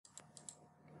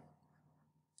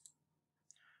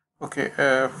Okay,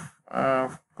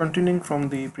 continuing from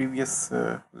the previous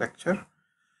lecture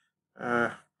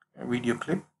uh, video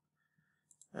clip,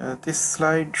 this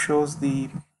slide shows the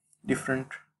different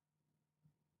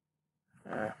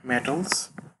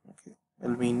metals, okay,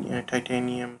 aluminum,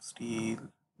 titanium, steel,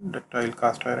 ductile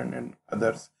cast iron, and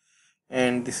others.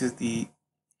 And this is the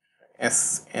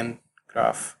SN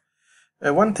graph.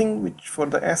 One thing which for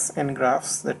the SN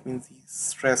graphs, that means the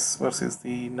stress versus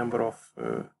the number of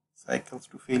cycles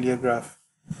to failure graph,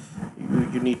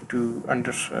 you need to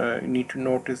you need to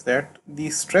notice that the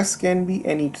stress can be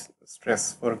any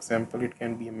stress. For example, it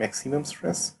can be a maximum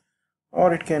stress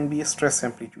or it can be a stress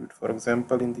amplitude. For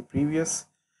example, in the previous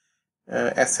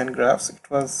SN graphs, it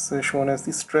was shown as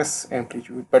the stress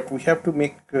amplitude, but we have to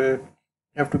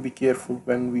be careful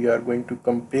when we are going to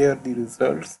compare the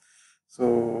results.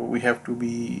 So we have to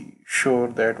be sure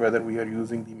that whether we are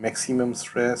using the maximum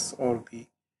stress or the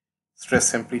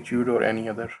stress amplitude or any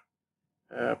other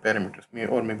parameters,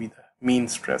 or maybe the mean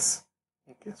stress.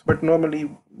 Okay, so, but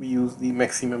normally we use the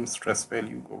maximum stress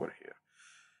value over here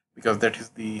because that is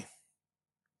the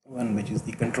one which is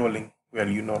the controlling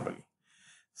value normally.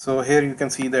 So here you can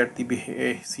see that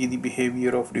see the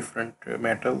behavior of different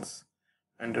metals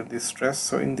under this stress.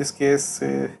 So in this case,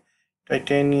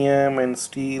 titanium and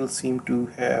steel seem to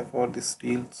have, or the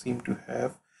steel seem to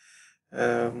have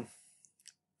um,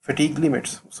 fatigue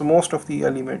limits. So most of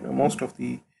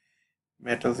the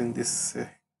metals in this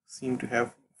seem to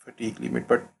have fatigue limit,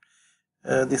 but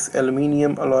this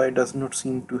aluminium alloy does not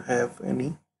seem to have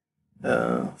any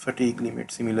fatigue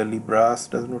limit. Similarly, brass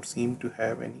does not seem to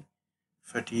have any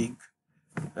fatigue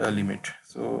limit.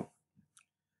 So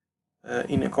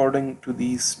in according to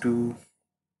these two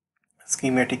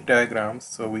schematic diagrams,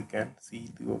 so we can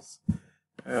see those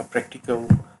practical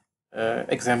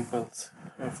examples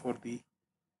for the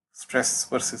stress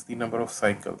versus the number of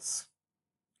cycles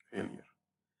failure.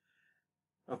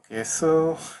 Okay,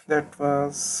 so that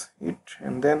was it,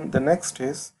 and then the next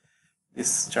is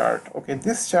this chart. Okay,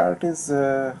 this chart is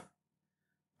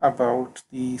about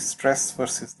the stress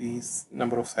versus the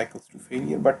number of cycles to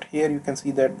failure, but here you can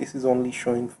see that this is only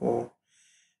showing for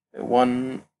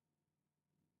one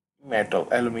metal,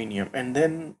 aluminium, and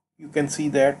then you can see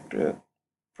that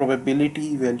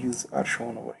probability values are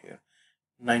shown over here: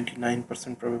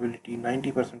 99% probability,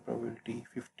 90% probability,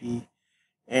 50,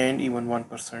 and even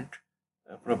 1%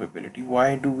 probability.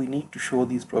 Why do we need to show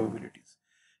these probabilities?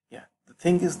 Yeah, the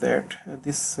thing is that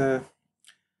this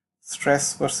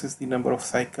stress versus the number of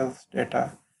cycles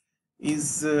data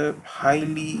is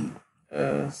highly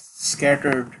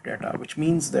scattered data, which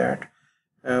means that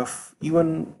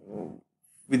even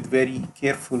with very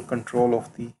careful control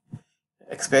of the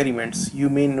experiments, you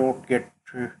may not get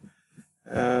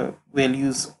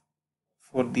values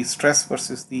for the stress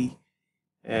versus the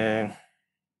uh,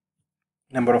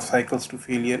 number of cycles to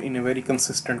failure in a very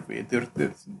consistent way.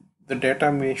 The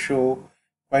data may show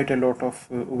quite a lot of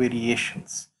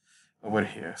variations over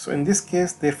here. So in this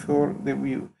case, therefore,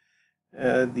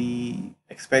 the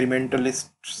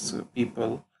experimentalists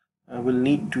people will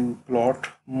need to plot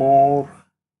more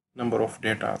number of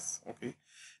datas, okay,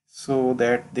 so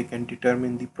that they can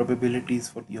determine the probabilities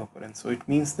for the occurrence. So it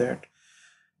means that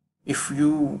if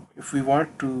we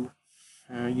want to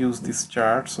use this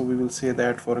chart, so we will say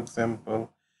that, for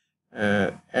example,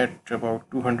 at about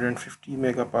 250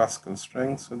 megapascal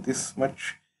strength, so this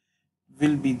much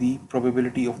will be the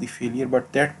probability of the failure,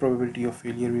 but that probability of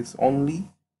failure is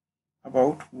only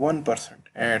about 1%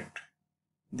 at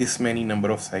this many number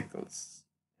of cycles,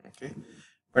 okay,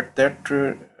 but that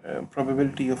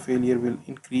probability of failure will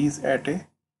increase at a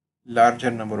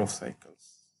larger number of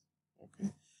cycles,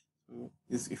 okay.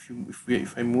 So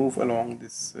if I move along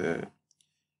this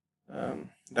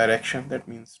direction, that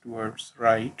means towards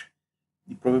right,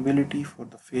 the probability for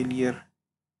the failure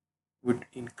would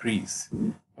increase,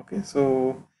 okay.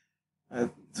 So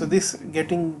this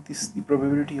getting this the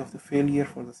probability of the failure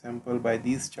for the sample by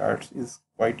these charts is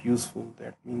quite useful.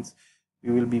 That means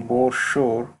we will be more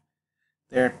sure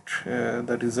that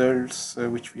the results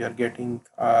which we are getting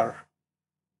are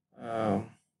uh,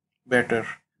 better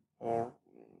or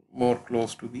more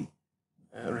close to the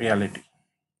reality.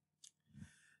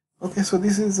 Okay, so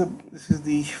this is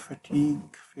the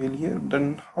fatigue failure.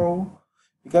 Then how?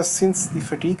 Because since the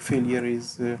fatigue failure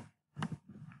is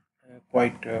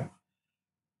quite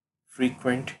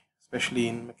frequent, especially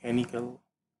in mechanical,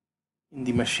 in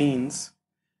the machines,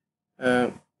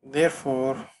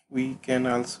 therefore we can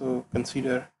also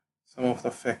consider some of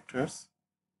the factors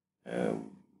uh,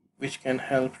 which can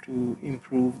help to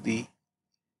improve the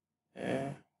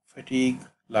fatigue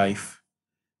life.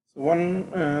 So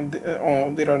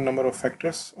there are a number of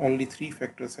factors. Only 3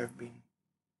 factors have been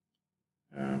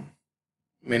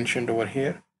mentioned over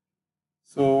here.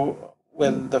 So,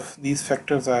 well, these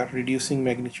factors are reducing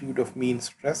magnitude of mean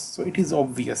stress. So it is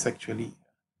obvious actually.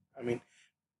 I mean,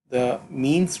 the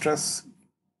mean stress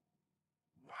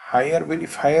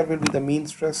if higher will be the mean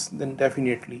stress, then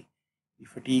definitely the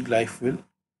fatigue life will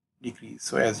decrease.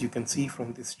 So as you can see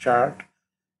from this chart,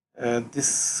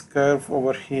 this curve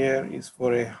over here is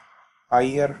for a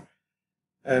higher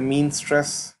mean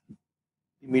stress.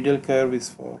 The middle curve is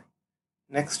for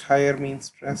next higher mean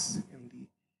stress, and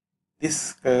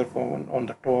this curve on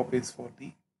the top is for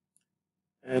the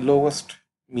lowest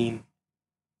mean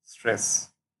stress.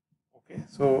 Okay,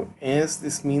 so as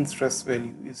this mean stress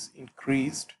value is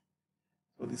increased,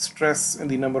 so the stress and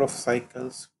the number of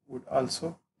cycles would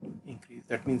also increase.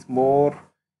 That means more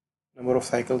number of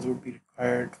cycles would be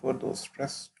required for those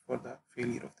stress for the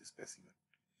failure of the specimen.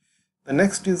 The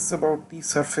next is about the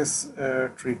surface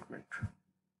treatment.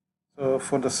 So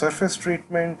for the surface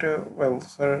treatment, well,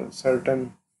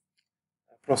 certain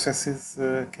processes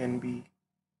can be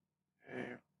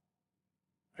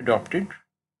adopted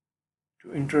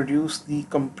to introduce the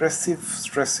compressive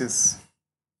stresses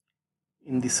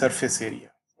in the surface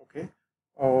area. Okay,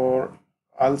 or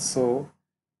also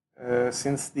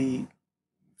since the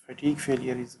fatigue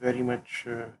failure is very much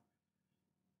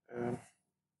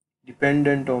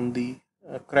dependent on the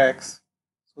cracks,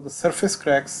 so the surface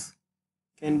cracks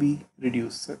can be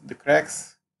reduced. The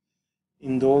cracks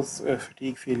in those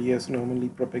fatigue failures normally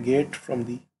propagate from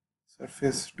the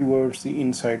surface towards the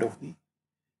inside of the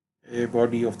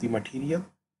body of the material.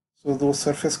 So those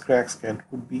surface cracks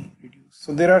could be reduced.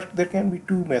 So there can be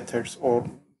 2 methods, or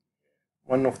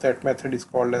one of that method is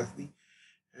called as the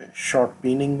short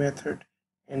peening method,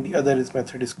 and the other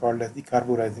method is called as the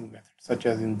carburizing method, such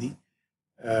as in the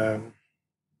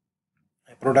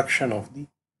production of the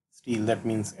steel. That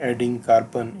means adding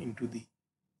carbon into the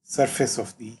surface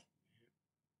of the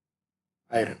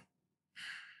iron.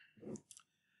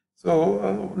 So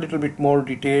a little bit more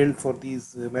detailed for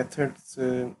these methods,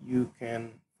 you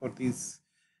can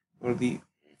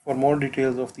for more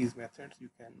details of these methods, you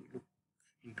can look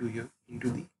into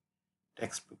the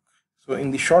textbook. So in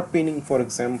the short peening, for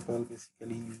example,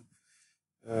 basically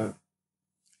you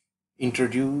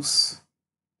introduce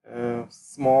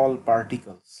small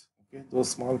particles. Okay,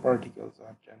 those small particles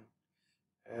are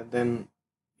then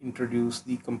introduce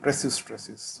the compressive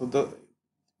stresses. So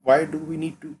why do we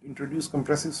need to introduce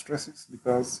compressive stresses?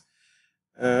 Because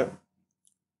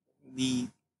the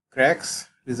cracks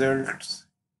results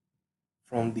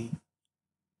from the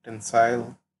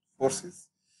tensile forces.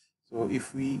 So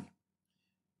if we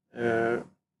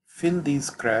fill these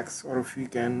cracks, or if we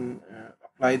can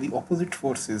apply the opposite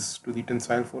forces to the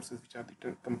tensile forces, which are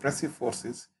the compressive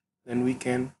forces, then we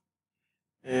can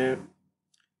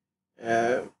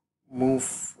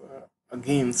move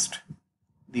against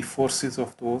the forces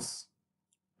of those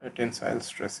tensile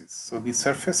stresses. So the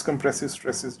surface compressive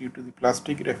stresses due to the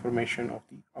plastic deformation of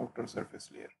the outer surface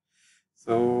layer.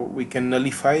 So we can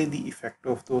nullify the effect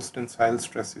of those tensile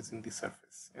stresses in the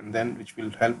surface, and then which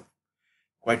will help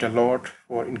quite a lot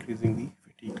for increasing the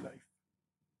fatigue life.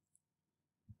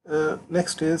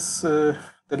 Next is the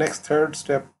next third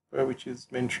step, which is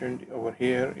mentioned over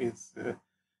here, is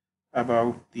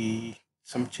about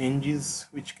some changes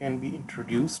which can be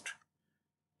introduced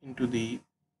into the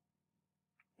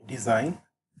design.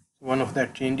 One of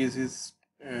that changes is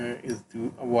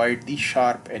to avoid the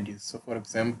sharp edges. So for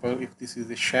example, if this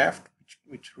is a shaft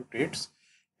which rotates,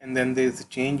 and then there is a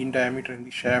change in diameter in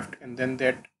the shaft, and then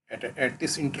that at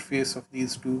this interface of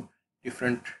these 2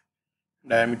 different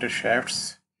diameter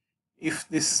shafts, if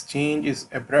this change is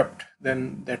abrupt,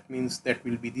 then that means that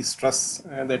will be the stress,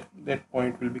 that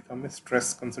point will become a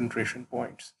stress concentration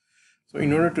points. So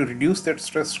in order to reduce that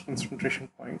stress concentration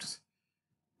points,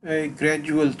 a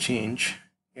gradual change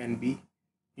can be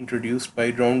introduced by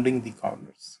rounding the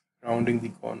corners,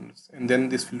 and then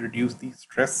this will reduce the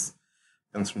stress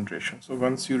concentration. So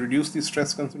once you reduce the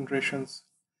stress concentrations,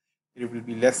 there will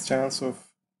be less chance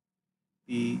of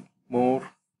the more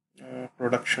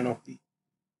production of the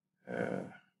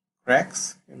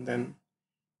cracks, and then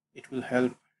it will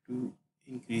help to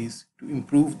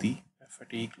improve the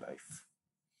fatigue life.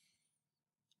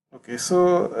 Okay,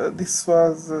 so this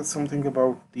was something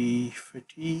about the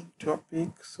fatigue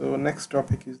topic. So next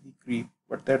topic is the creep,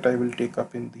 but that I will take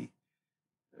up in the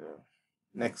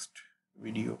next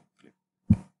video.